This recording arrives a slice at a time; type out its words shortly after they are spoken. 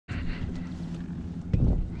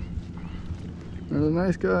There's a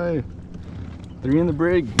nice guy. 3 in the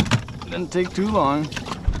brig. Didn't take too long.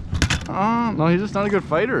 Oh, no, he's just not a good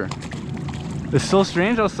fighter. It's so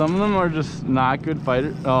strange how some of them are just not good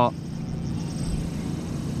fighters. Oh.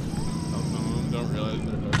 Some of them don't realize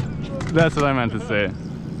they're hooking. That's what I meant to say.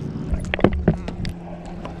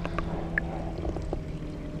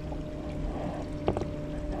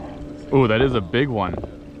 Oh, that is a big one.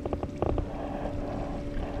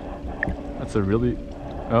 That's a really...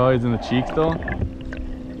 Oh, he's in the cheeks though? Yeah.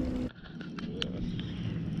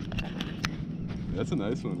 That's a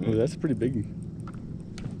nice one, Oh, that's pretty big.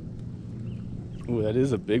 Oh, that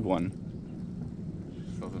is a big one.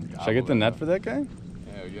 Should I get the net for that guy?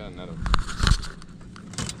 Yeah, we got a net.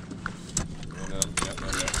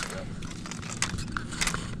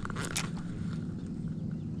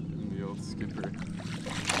 The old skipper.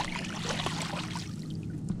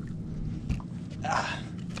 Ah,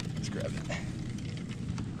 let's grab it.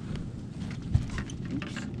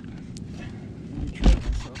 Oops.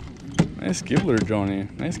 Nice gibbler, Joanie.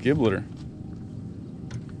 Nice gibbler.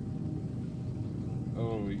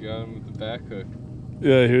 Oh, we got him with the back hook.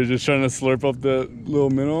 Yeah, he was just trying to slurp up the little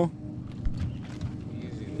minnow.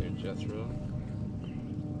 Easy there, Jethro.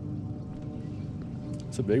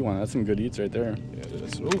 It's a big one. That's some good eats right there. Yeah, it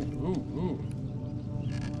is. Ooh, ooh, ooh.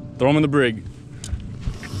 Throw him in the brig.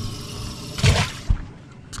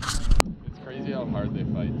 It's crazy how hard they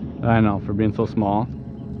fight. I know, for being so small. It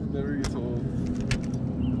never gets old.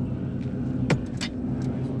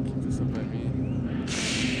 Might as well keep this up by me.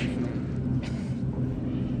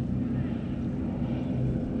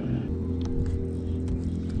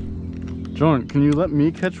 Joan, can you let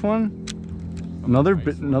me catch one? Another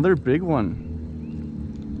nice one. another big one.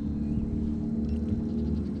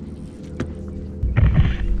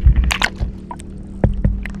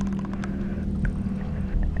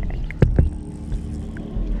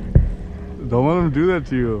 Don't let him do that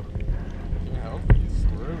to you. Can't help it, he's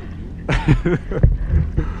squirrely, dude.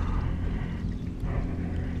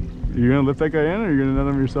 You gonna lift that guy in or you gonna net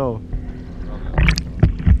him yourself?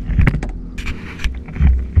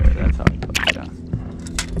 That's how it goes, yeah.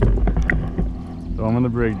 Throw him in the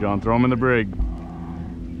brig, John. Throw him in the brig.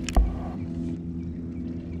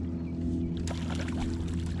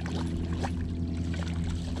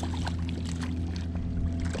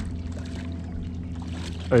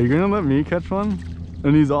 Are you gonna let me catch one?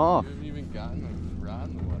 And he's off. We haven't even gotten a rod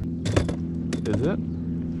in the water. Is it?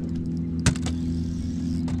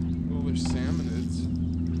 Oh, there's salmonids.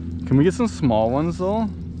 Can we get some small ones though?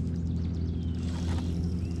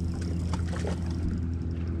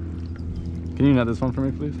 Can you net this one for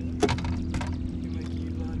me, please?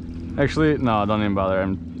 Actually, no, don't even bother.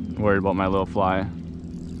 I'm worried about my little fly.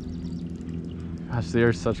 Gosh, they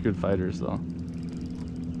are such good fighters though.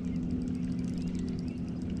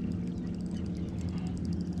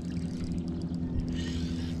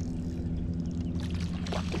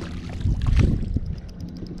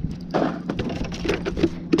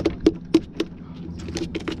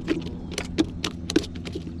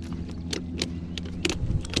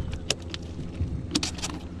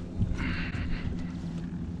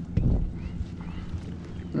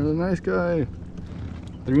 There's a nice guy.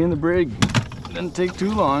 3 in the brig. Didn't take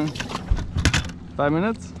too long. 5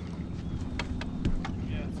 minutes?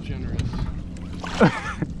 Yeah, it's generous.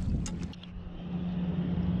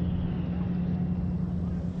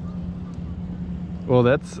 Well,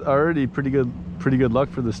 that's already pretty good luck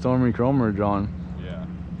for the stormy chromer, John. Yeah.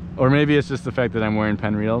 Or maybe it's just the fact that I'm wearing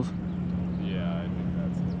pen reels. Yeah, I think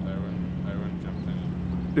that's it. I wouldn't jump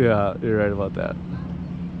in. Yeah, you're right about that.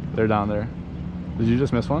 They're down there. Did you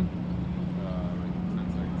just miss one? Like 10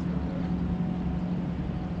 seconds ago.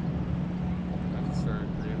 I have to start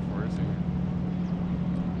reinforcing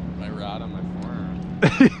my rod on my forearm.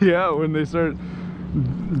 Yeah, when they start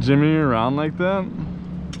jimmying around like that.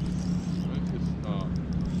 Oh.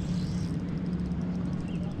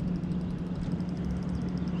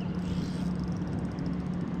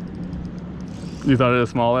 You thought it was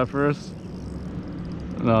small at first?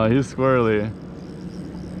 No, he's squirrely.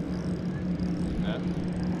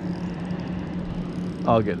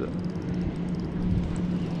 I'll get it.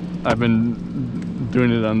 I've been doing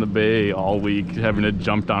it on the bay all week, having to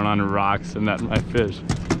jump down on rocks and net my fish.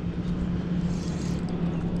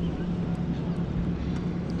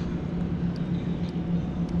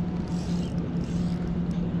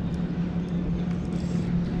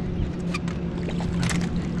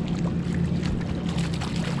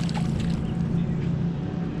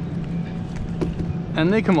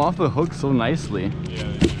 And they come off the hook so nicely. Yeah,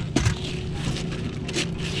 they do.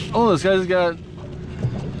 Oh, this guy's got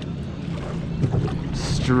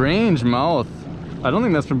strange mouth. I don't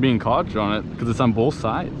think that's from being caught on it because it's on both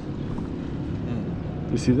sides.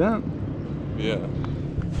 You see that? Yeah.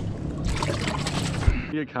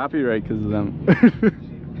 You get copyright because of them.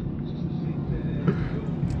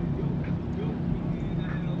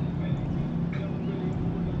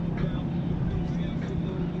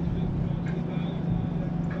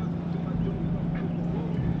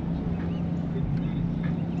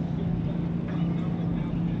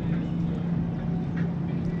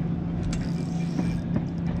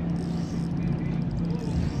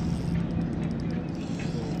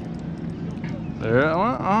 There,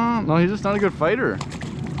 oh, no, he's just not a good fighter.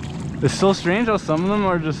 It's so strange how some of them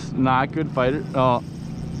are just not good fighters. Oh.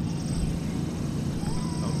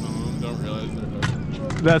 Some of them don't realize they're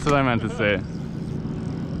hooked. That's what I meant to say. Wait,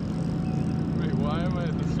 why am I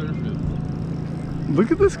at the surface?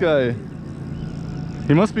 Look at this guy.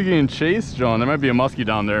 He must be getting chased, John. There might be a muskie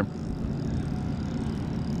down there.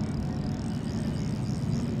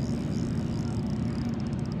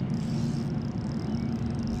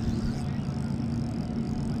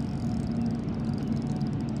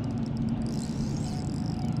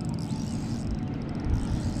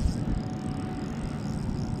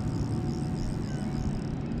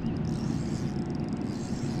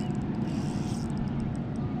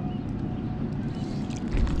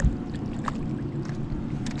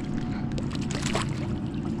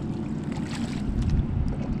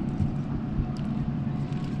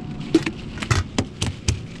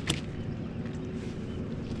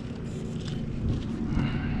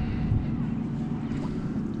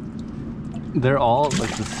 They're all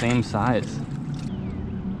like the same size.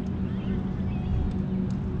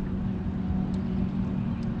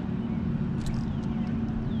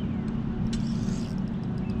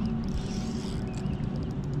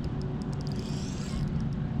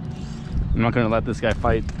 I'm not gonna let this guy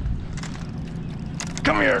fight.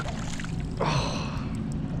 Come here. Oh.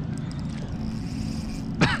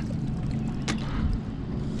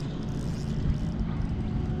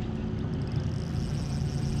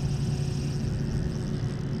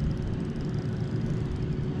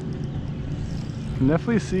 Can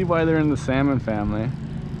definitely see why they're in the salmon family.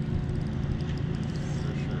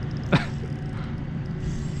 For sure.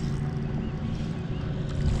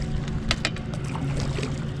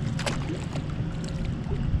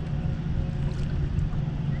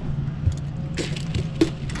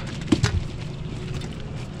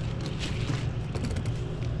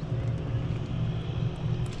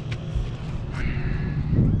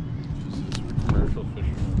 Commercial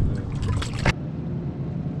fishermen.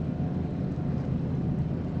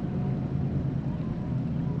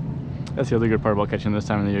 That's the other good part about catching this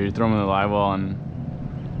time of the year. You throw them in the live well and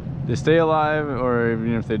they stay alive, or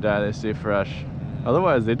even if they die, they stay fresh.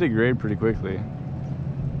 Otherwise, they degrade pretty quickly.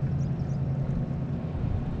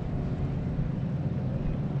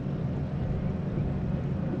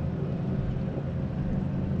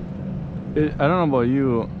 I don't know about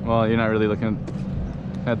you. Well, you're not really looking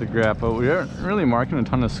at the graph, but we aren't really marking a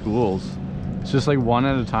ton of schools. It's just like one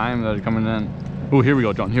at a time that are coming in. Oh, here we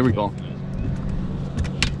go, John. Here we go.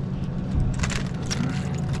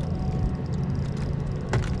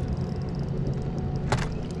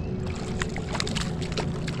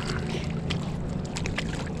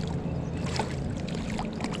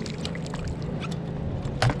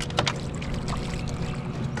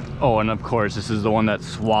 Oh, and of course, this is the one that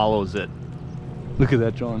swallows it. Look at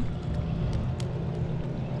that, John.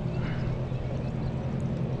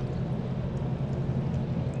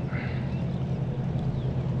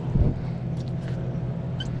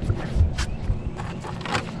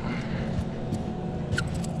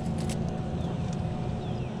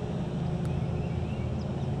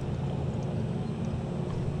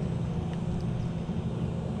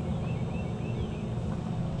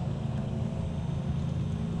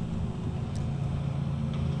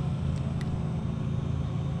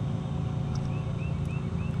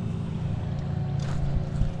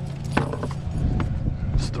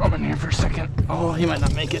 Throw him in here for a second. Oh, he might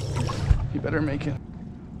not make it. He better make it.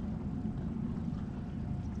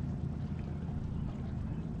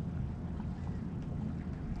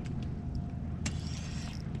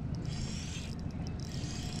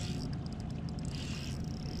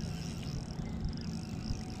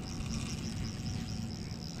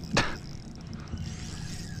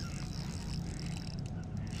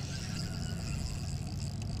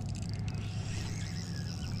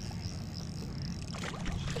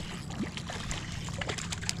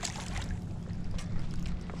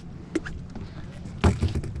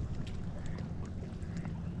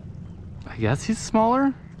 I guess he's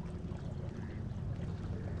smaller.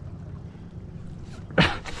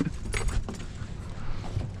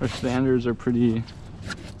 Our standards are pretty...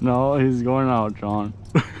 No, he's going out, John.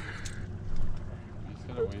 You just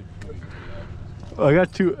gotta wait for it to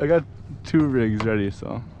be up. I got two rigs ready,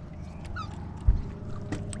 so.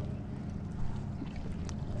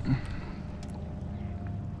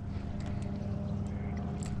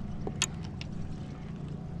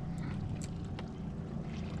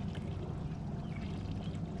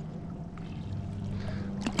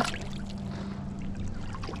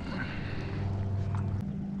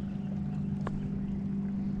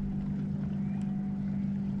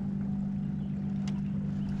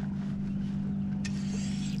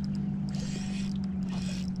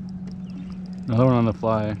 Another one on the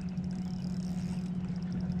fly.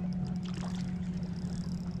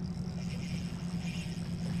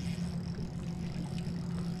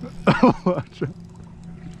 Watch out.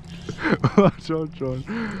 Watch out,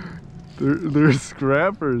 John. They're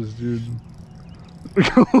scrappers, dude.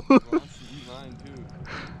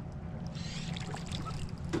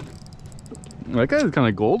 That guy's kind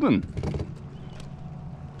of golden.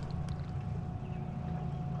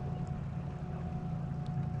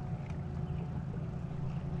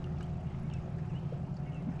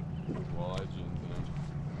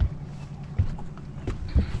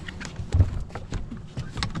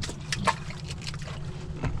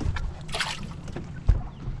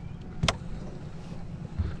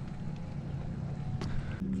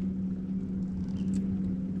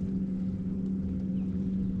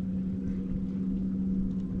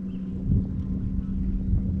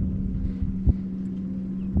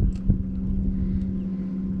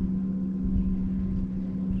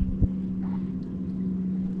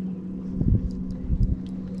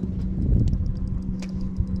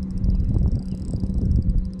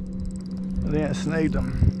 I think I snagged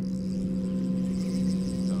him.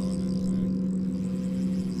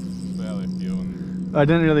 I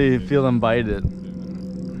didn't really feel him bite it.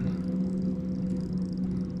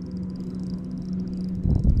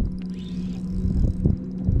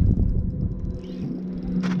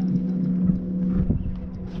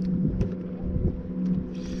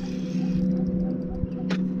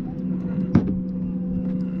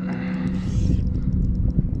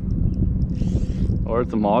 Or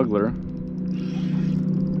it's a moggler.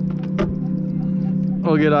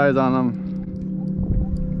 We'll get eyes on him.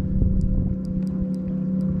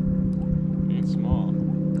 He's small.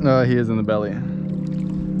 He is in the belly.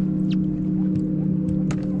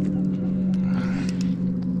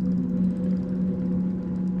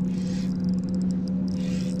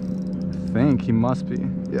 I think he must be.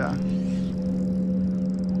 Yeah.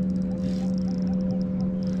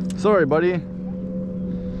 Sorry, buddy.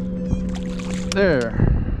 There.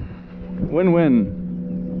 Win-win.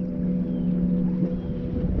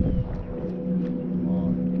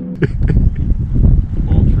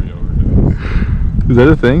 Poultry overdose. Is that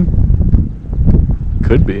a thing?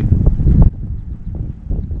 Could be.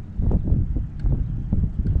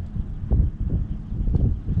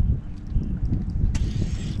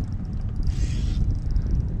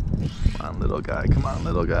 Come on, little guy. Come on,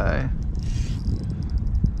 little guy.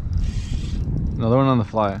 Another one on the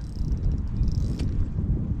fly.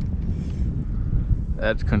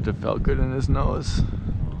 That couldn't have felt good in his nose.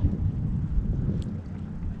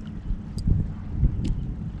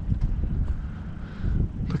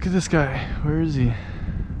 Look at this guy. Where is he?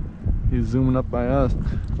 He's zooming up by us.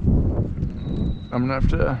 I'm gonna have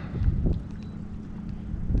to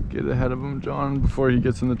get ahead of him, John, before he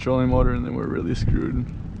gets in the trolling motor, and then we're really screwed.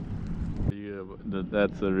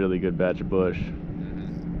 That's a really good batch of bush.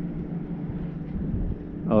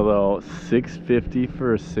 Although $6.50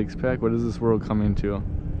 for a 6-pack, what is this world coming to?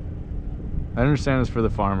 I understand it's for the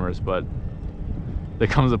farmers, but there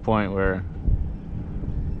comes a point where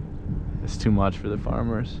it's too much for the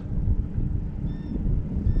farmers.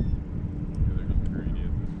 Yeah, they're just greedy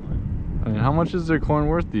at this point. I mean, how much is their corn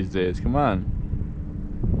worth these days? Come on.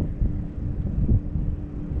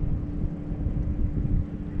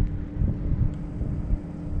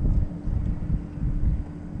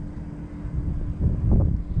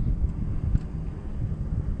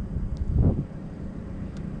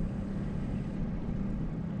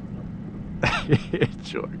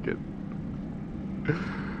 Jorgen.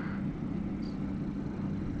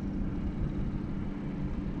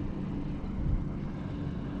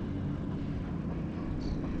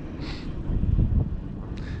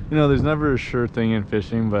 You know, there's never a sure thing in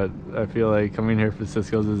fishing, but I feel like coming here for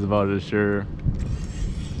Cisco's is about as sure.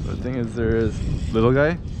 The thing is, there is little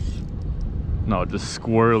guy. No, just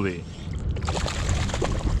squirrely.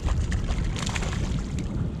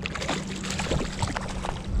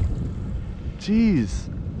 Jeez.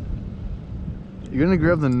 You gonna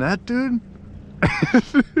grab the net, dude?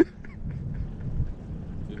 Didn't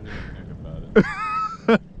even think about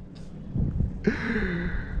it.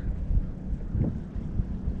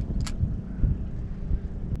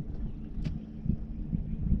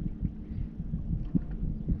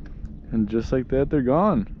 And just like that, they're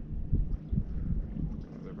gone.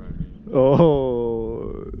 They're by me.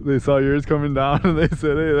 Oh, they saw yours coming down and they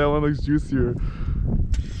said, hey, that one looks juicier.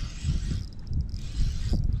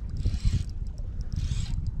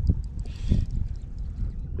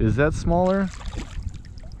 Is that smaller?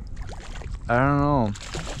 I don't know.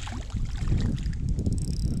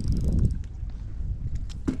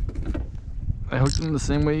 I hooked him the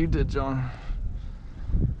same way you did, John.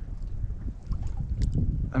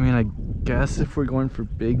 I mean, I guess if we're going for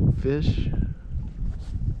big fish.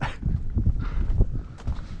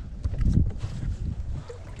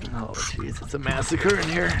 Oh, jeez, it's a massacre in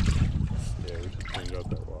here. Yeah, we should clean out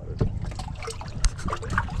that water.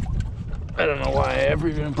 I don't know why I ever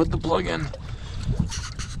even put the plug in.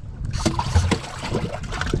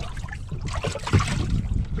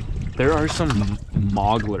 There are some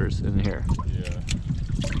mogglers in here. Yeah.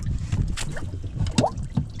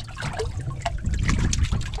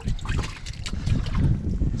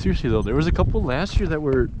 Seriously though, there was a couple last year that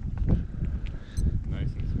were Nice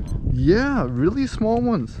and small. yeah, really small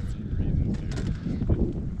ones. Reasons here.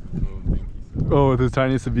 Little dinky stuff. Oh, with his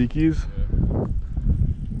tiny sabikis. Yeah.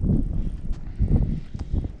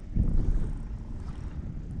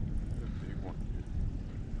 A big one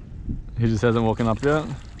here. He just hasn't woken up yet.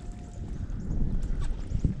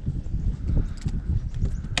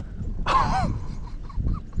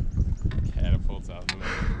 Catapults out in the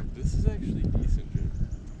middle. This is actually decent, dude.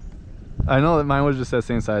 I know that mine was just that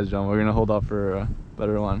same size, John. We're gonna hold off for a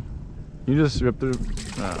better one. You just rip through.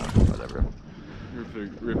 Whatever. Rip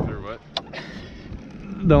through what?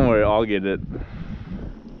 Don't worry, I'll get it.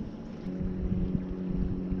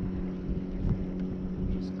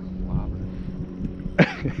 Just clobber.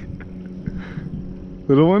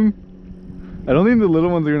 Little one? I don't think the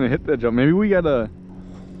little ones are gonna hit that jump. Maybe we gotta.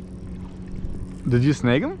 Did you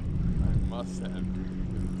snag him? I must have. If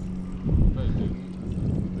I didn't, this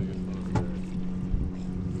is the biggest one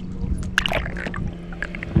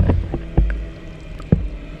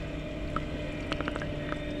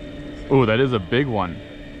Oh, that is a big one.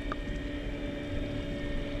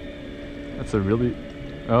 That's a really.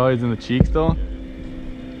 Oh, he's in the cheeks though.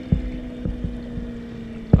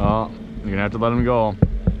 Oh, you're gonna have to let him go.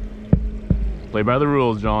 Play by the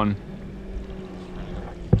rules, John.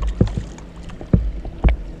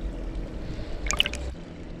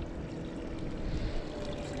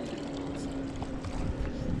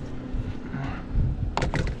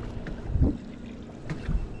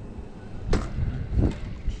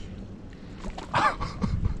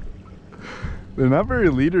 They're not very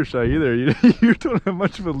leader shy either. You don't have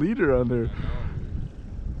much of a leader on there.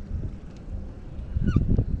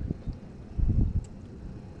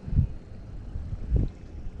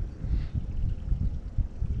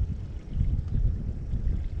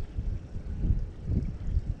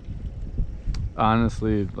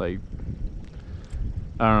 Honestly, like,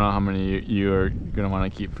 I don't know how many you are gonna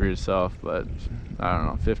want to keep for yourself, but I don't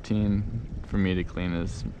know, 15 for me to clean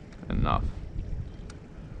is enough.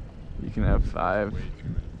 You can have 5. Way too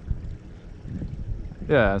many.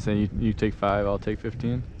 Yeah, so you take 5, I'll take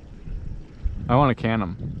 15. I want to can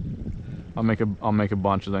them. I'll make a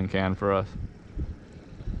bunch of them can for us.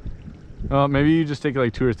 Well, maybe you just take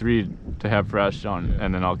like 2 or 3 to have fresh, John, Yeah.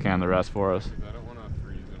 and then I'll can the rest for us. I don't want to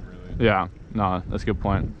freeze them really. Yeah, no, that's a good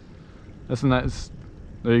point. That's a nice.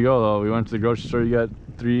 There you go, though. We went to the grocery store. You got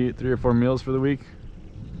three or 4 meals for the week.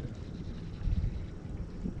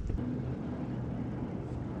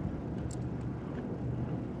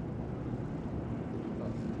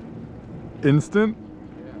 Instant.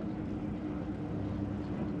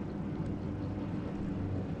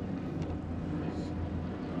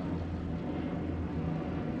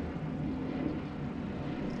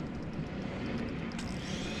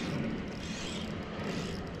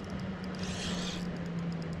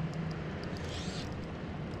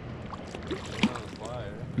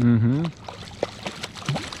 Mm-hmm.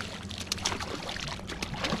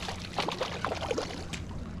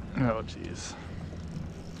 Oh, jeez.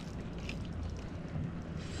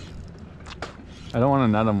 I don't want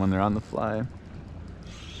to net them when they're on the fly.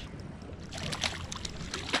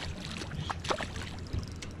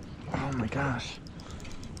 Oh my gosh.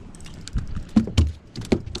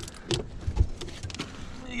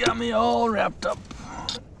 You got me all wrapped up.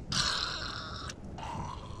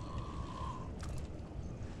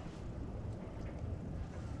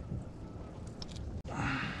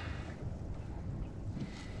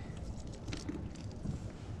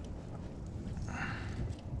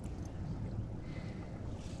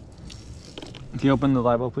 Can you open the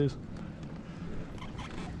live well, please?